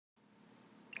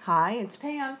Hi, it's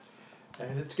Pam.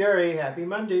 And it's Gary. Happy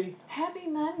Monday. Happy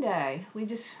Monday. We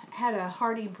just had a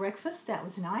hearty breakfast. That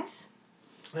was nice.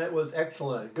 That was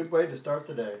excellent. Good way to start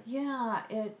the day. Yeah,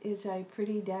 it is a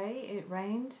pretty day. It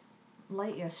rained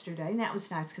late yesterday, and that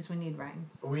was nice because we need rain.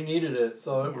 We needed it,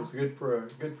 so it Yeah. was good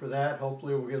for that.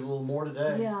 Hopefully, we'll get a little more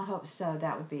today. Yeah, I hope so.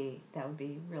 That would be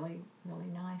really really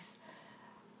nice.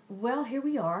 Well, here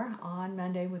we are on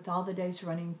Monday with all the days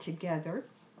running together.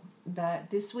 But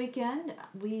this weekend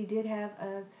we did have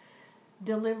a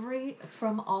delivery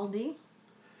from Aldi.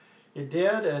 It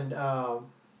did, and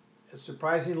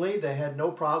surprisingly, they had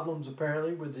no problems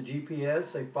apparently with the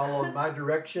GPS. They followed my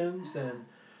directions and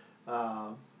uh,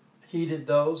 heeded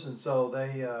those, and so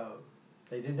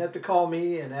they didn't have to call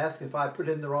me and ask if I put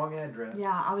in the wrong address.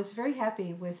 Yeah, I was very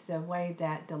happy with the way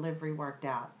that delivery worked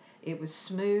out. It was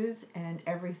smooth and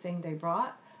everything they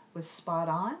brought was spot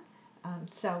on.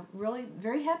 So really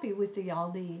very happy with the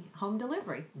Aldi home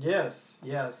delivery. Yes,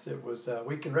 yes, it was.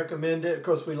 We can recommend it. Of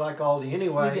course, we like Aldi We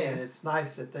anyway, do. and it's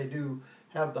nice that they do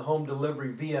have the home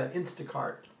delivery via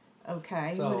Instacart.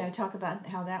 Okay, you want to So, talk about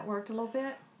how that worked a little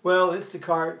bit? well,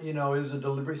 Instacart, is a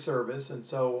delivery service, and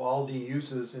so Aldi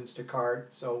uses Instacart.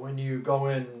 So when you go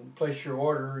in and place your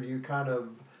order, you kind of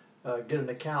get an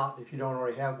account if you don't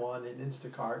already have one in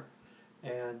Instacart,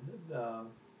 and uh,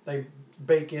 they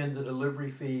bake in the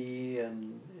delivery fee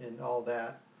and all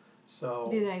that. Do So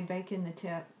they bake in the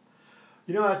tip?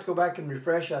 I have to go back and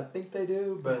refresh. I think they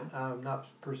do, Yeah, but I'm not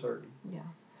for certain. yeah.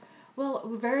 Well,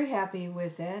 we're very happy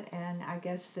with it, and I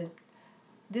guess that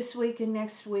this week and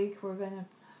next week we're going to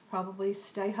probably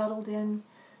stay huddled in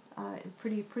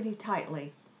pretty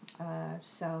tightly.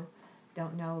 So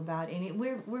don't know about any.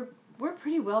 We're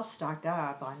pretty well stocked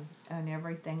up on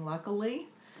everything, luckily,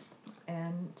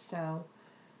 and so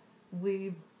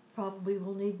we probably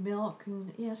will need milk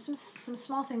and some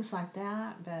small things like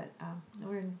that. But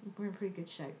we're in pretty good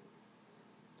shape,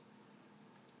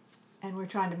 and we're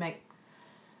trying to make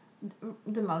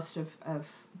the most of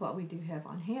what we do have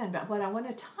on hand. But what I want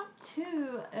to talk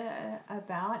to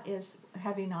about is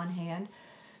having on hand.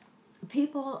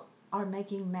 People are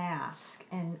making masks,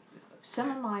 and some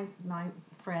of my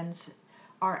friends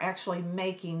are actually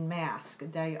making masks.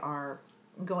 They are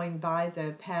going by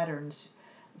the patterns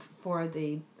for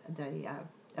the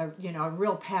a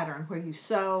real pattern where you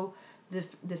sew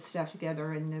the stuff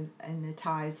together and the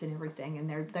ties and everything,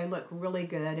 and they look really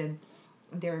good, and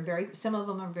they're very, some of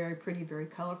them are very pretty, very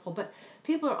colorful, but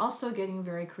people are also getting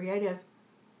very creative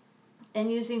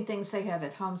and using things they have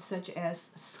at home, such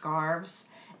as scarves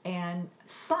and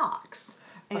socks.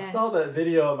 I And saw that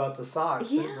video about the socks.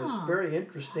 It was yeah, very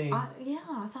interesting. I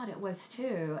thought it was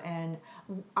too. And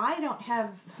I don't have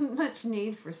much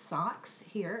need for socks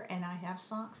here, and I have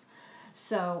socks.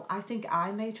 So I think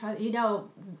I may try,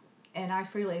 and I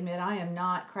freely admit I am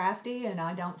not crafty and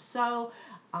I don't sew.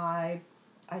 I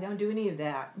I don't do any of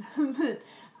that. But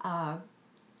uh,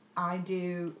 I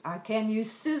can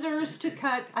use scissors to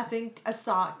cut, I think, a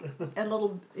sock,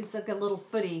 it's like a little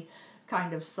footy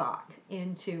kind of sock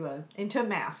into a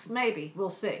mask. Maybe. We'll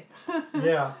see.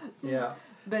 Yeah, yeah.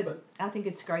 But But I think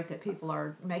it's great that people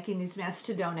are making these masks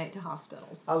to donate to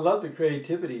hospitals. I love the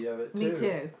creativity of it Me too.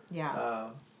 too. Yeah. Uh,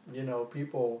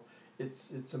 People,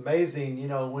 it's amazing,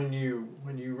 when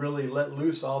you really let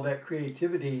loose all that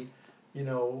creativity,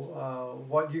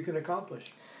 what you can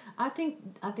accomplish. I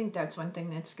think that's one thing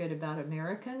that's good about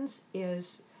Americans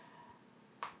is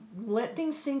let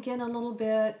things sink in a little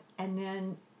bit, and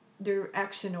then they're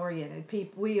action oriented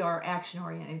people. We are action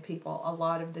oriented people a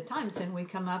lot of the times, and we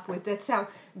come up with, that's how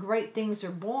great things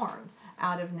are born,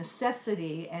 out of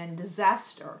necessity and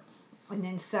disaster, and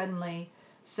then suddenly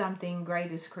something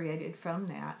great is created from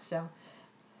that. So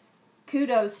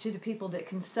kudos to the people that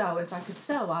can sew. If I could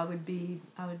sew, I would be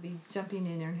jumping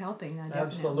in there and helping. I definitely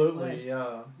would. Absolutely,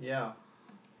 yeah.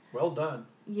 Well done.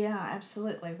 Yeah,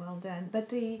 absolutely. Well done.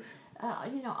 But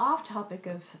off topic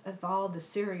of all the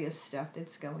serious stuff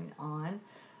that's going on,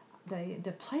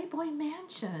 the Playboy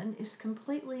Mansion is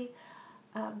completely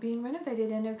being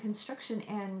renovated, under construction,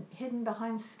 and hidden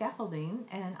behind scaffolding.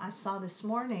 And I saw this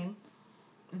morning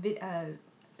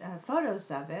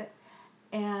photos of it,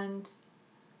 and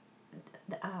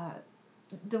uh,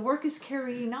 the work is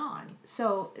carrying on.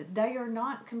 So they are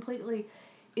not completely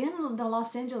in the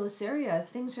Los Angeles area.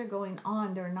 Things are going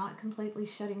on. They're not completely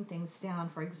shutting things down.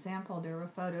 For example, there were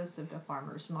photos of the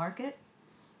farmers market.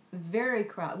 Very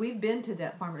crowded. We've been to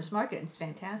that farmers market, and it's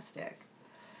fantastic.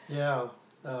 Yeah,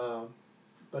 uh,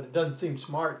 but it doesn't seem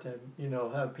smart to,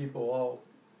 have people all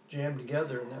jammed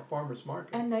together in that farmer's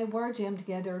market. And they were jammed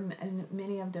together, and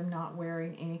many of them not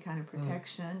wearing any kind of Mm.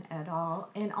 protection at all.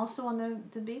 And also on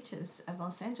the beaches of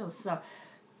Los Angeles. So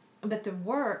but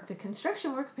the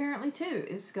construction work apparently too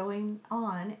is going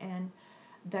on, and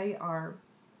they are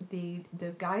the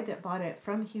guy that bought it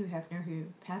from Hugh Hefner, who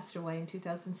passed away in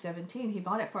 2017. He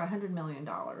bought it for $100 million,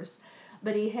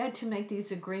 but he had to make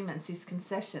these agreements, these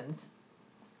concessions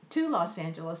to Los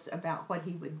Angeles about what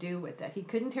he would do with it. He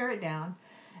couldn't tear it down,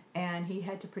 and he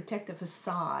had to protect the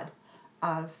facade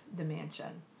of the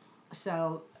mansion.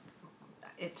 So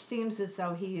it seems as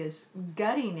though he is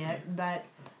gutting it, but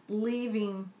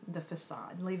leaving the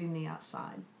facade, leaving the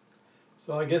outside.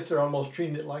 So I guess they're almost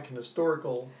treating it like an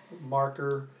historical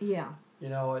marker. Yeah. You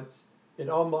know, it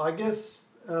almost. I guess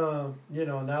now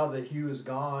that Hugh is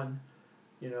gone,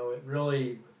 it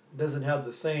really doesn't have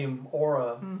the same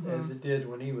aura as it did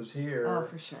when he was here. Oh,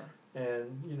 for sure.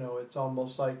 And it's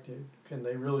almost like, can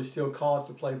they really still call it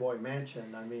the Playboy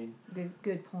Mansion? I mean,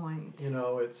 good point.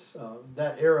 It's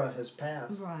that era has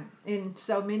passed. Right, in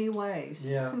so many ways.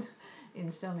 Yeah.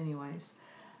 In so many ways.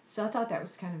 So I thought that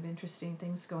was kind of interesting,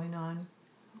 things going on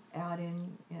out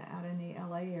in the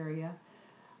LA area.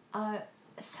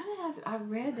 Something I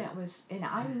read that was, and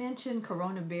I mentioned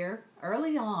Corona beer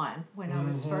early on when I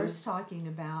was first talking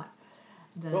about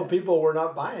Well, people were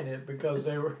not buying it because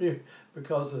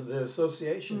because of the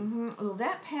association. Well,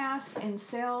 that passed, and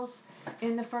sales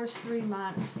in the first 3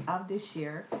 months of this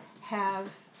year have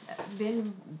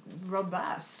been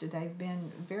robust. They've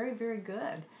been very, very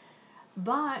good.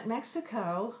 But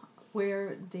Mexico,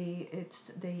 where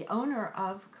it's the owner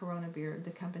of Corona Beer,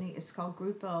 the company is called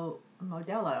Grupo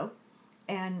Modelo,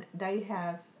 and they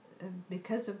have,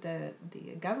 because of the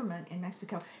government in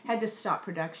Mexico, had to stop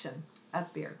production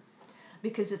of beer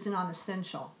because it's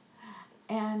non-essential.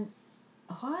 And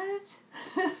what?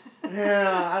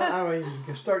 Yeah, I mean, you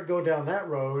can start go down that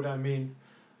road.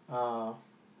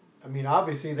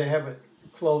 Obviously they haven't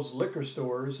closed liquor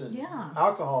stores and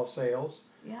alcohol sales.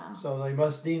 Yeah. So they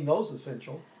must deem those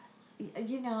essential.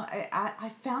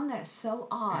 I found that so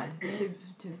odd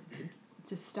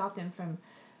to stop them from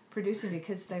producing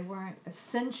because they weren't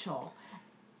essential.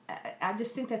 I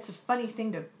just think that's a funny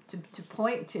thing to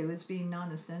point to as being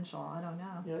non-essential. I don't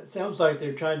know. Yeah, it sounds like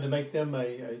they're trying to make them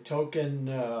a token,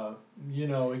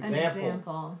 example. An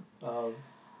example.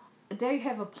 They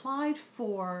have applied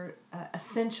for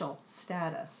essential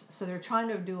status, so they're trying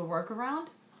to do a workaround,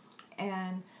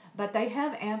 but they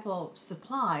have ample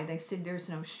supply. They said there's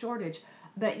no shortage,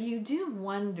 but you do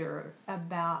wonder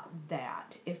about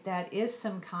that, if that is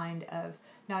some kind of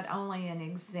not only an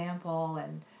example,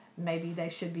 and maybe they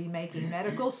should be making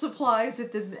medical supplies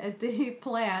at the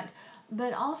plant,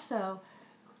 but also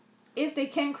if they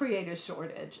can create a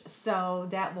shortage, so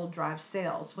that will drive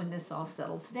sales when this all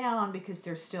settles down, because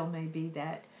there still may be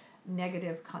that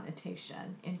negative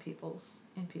connotation in people's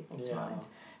minds.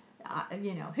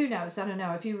 Who knows? I don't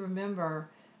know if you remember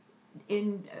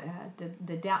in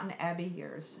the Downton Abbey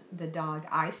years, the dog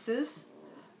Isis.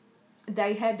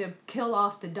 They had to kill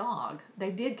off the dog.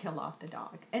 They did kill off the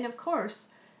dog, and of course,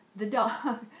 the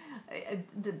dog.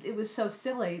 It was so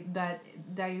silly, but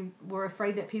they were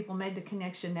afraid that people made the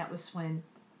connection. That was when.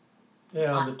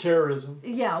 Yeah, the terrorism.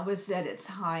 Yeah, was at its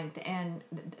height, and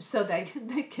so they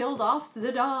killed off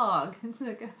the dog. It's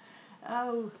like,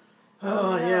 oh.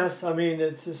 Oh, yes. I mean,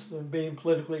 it's just being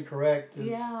politically correct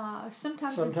is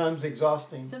sometimes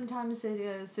exhausting. Sometimes it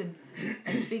is. And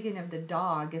speaking of the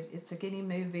dog, if it's like any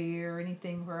movie or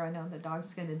anything where I know the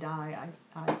dog's going to die,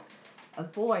 I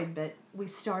avoid. But we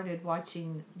started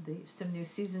watching some new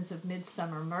seasons of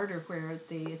Midsummer Murder, where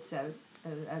it's a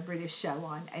British show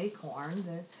on Acorn,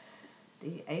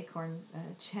 the Acorn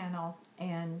channel,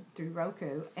 and through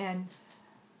Roku. And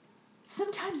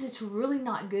sometimes it's really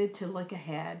not good to look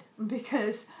ahead,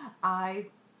 because I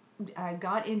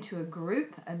got into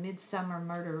a Midsummer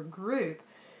Murder group,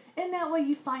 and that way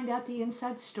you find out the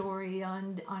inside story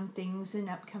on things and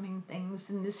upcoming things.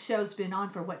 And this show's been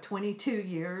on for 22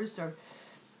 years or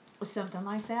something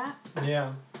like that.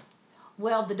 Yeah.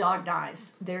 Well, the dog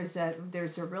dies. There's a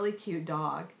really cute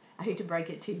dog. I hate to break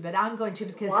it to you, but I'm going to,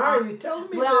 because why are you telling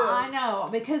me well, this? I know,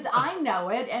 because I know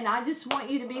it, and I just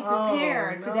want you to be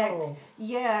prepared for that.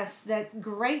 Yes, that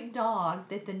great dog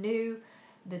that the new.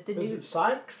 Is it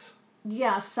Sykes?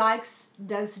 Yeah, Sykes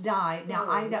does die.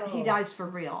 Now he No. dies for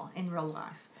real in real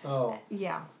life. Oh.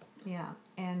 Yeah.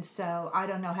 And so I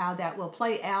don't know how that will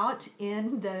play out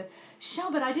in the show,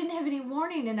 but I didn't have any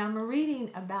warning, and I'm reading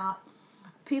about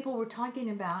people were talking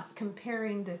about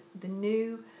comparing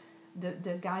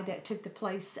the guy that took the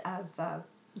place of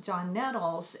John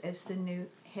Nettles as the new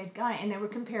head guy, and they were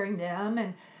comparing them,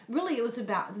 and really it was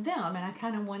about them, and I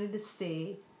kind of wanted to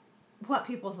see what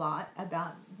people thought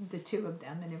about the two of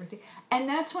them and everything. And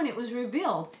that's when it was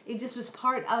revealed. It just was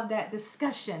part of that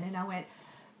discussion, and I went,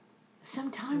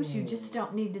 sometimes you just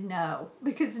don't need to know,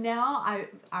 because now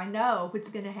I know what's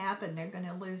going to happen. They're going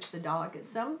to lose the dog at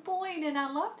some point, and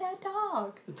I love that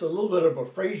dog. It's a little bit of a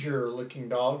Frazier looking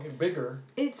dog, and bigger.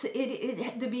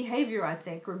 The behavior, I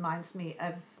think, reminds me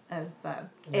of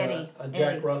Eddie.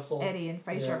 Jack Russell. Eddie and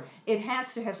Frazier. Yeah. It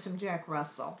has to have some Jack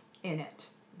Russell in it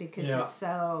because it's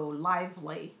so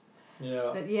lively.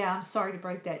 Yeah. But yeah, I'm sorry to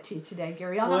break that to you today,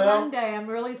 Gary. On a Monday, I'm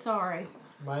really sorry.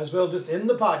 Might as well just end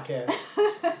the podcast.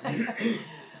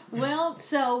 Well,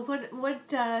 so what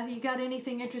you got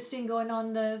anything interesting going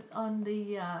on the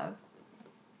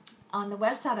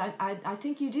website? I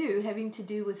think you do, having to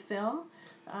do with film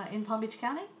in Palm Beach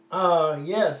County.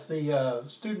 Yes, the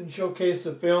student showcase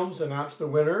of films announced the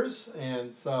winners,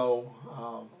 and so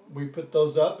we put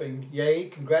those up, and yay,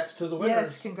 congrats to the winners.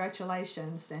 Yes,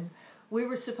 congratulations. And we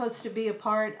were supposed to be a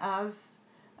part of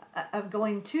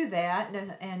going to that,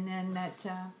 and then that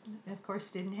of course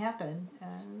didn't happen.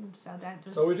 So that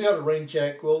was. So we do have a rain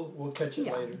check. We'll catch it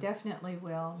later. Yeah, definitely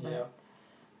will. But, yeah.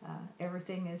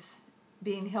 Everything is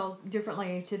being held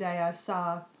differently today. I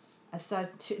saw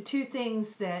two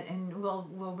things that, and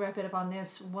we'll wrap it up on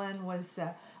this. One was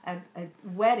a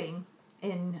wedding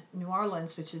in New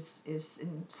Orleans, which is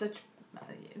in such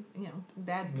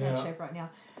bad shape right now.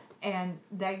 And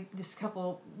this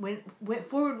couple went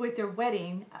forward with their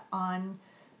wedding on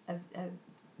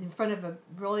in front of a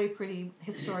really pretty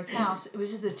historic house. It was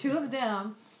just the two of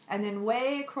them, and then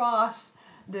way across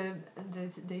the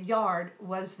yard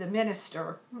was the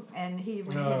minister, and he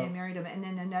went ahead and married him. And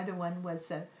then another one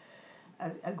was a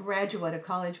graduate, a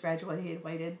college graduate. He had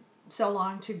waited so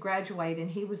long to graduate, and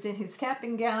he was in his cap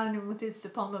and gown and with his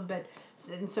diploma,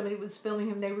 and somebody was filming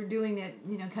him. They were doing it,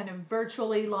 kind of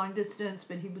virtually, long distance,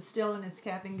 but he was still in his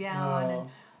cap and gown and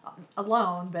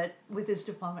alone, but with his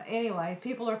diploma. Anyway,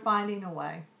 people are finding a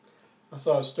way. I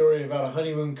saw a story about a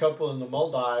honeymoon couple in the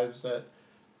Maldives that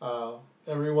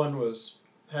everyone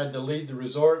had to leave the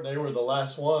resort, and they were the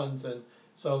last ones, and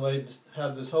so they just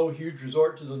had this whole huge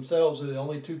resort to themselves. They're the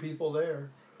only two people there.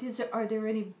 Are there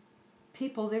any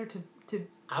people there to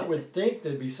I would think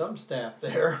there'd be some staff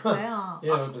there, wow.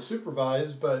 To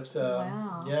supervise, but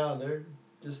wow. Yeah, they're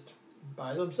just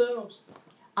by themselves.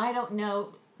 I don't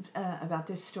know about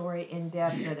this story in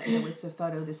depth, but there was a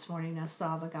photo this morning. I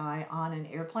saw the guy on an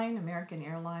airplane, American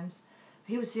Airlines.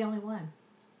 He was the only one.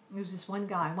 It was just one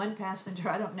guy, one passenger.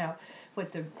 I don't know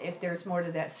if there's more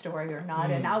to that story or not,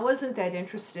 and I wasn't that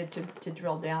interested to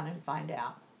drill down and find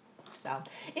out. So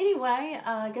anyway,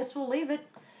 I guess we'll leave it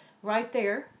right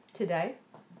there today.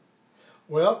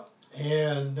 Well,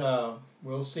 and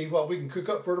we'll see what we can cook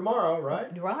up for tomorrow, right?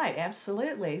 Right,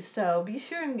 absolutely. So be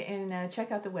sure and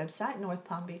check out the website,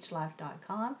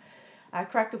 northpalmbeachlife.com. I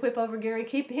crack the whip over Gary.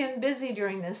 Keep him busy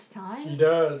during this time. She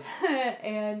does.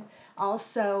 And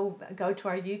also go to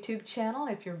our YouTube channel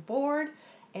if you're bored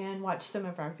and watch some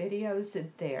of our videos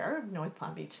there,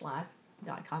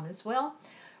 northpalmbeachlife.com as well.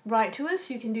 Write to us.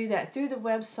 You can do that through the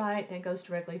website. That goes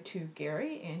directly to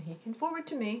Gary, and he can forward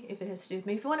to me if it has to do with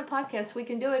me. If you want a podcast, we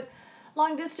can do it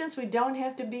long distance. We don't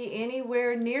have to be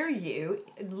anywhere near you.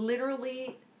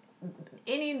 Literally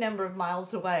any number of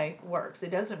miles away works.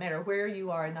 It doesn't matter where you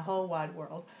are in the whole wide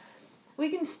world. We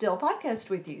can still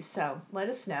podcast with you, so let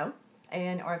us know.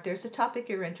 Or if there's a topic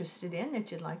you're interested in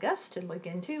that you'd like us to look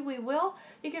into, we will.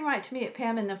 You can write to me at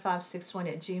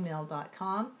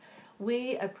paminthe561@gmail.com.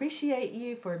 We appreciate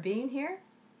you for being here.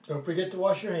 Don't forget to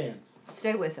wash your hands.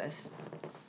 Stay with us.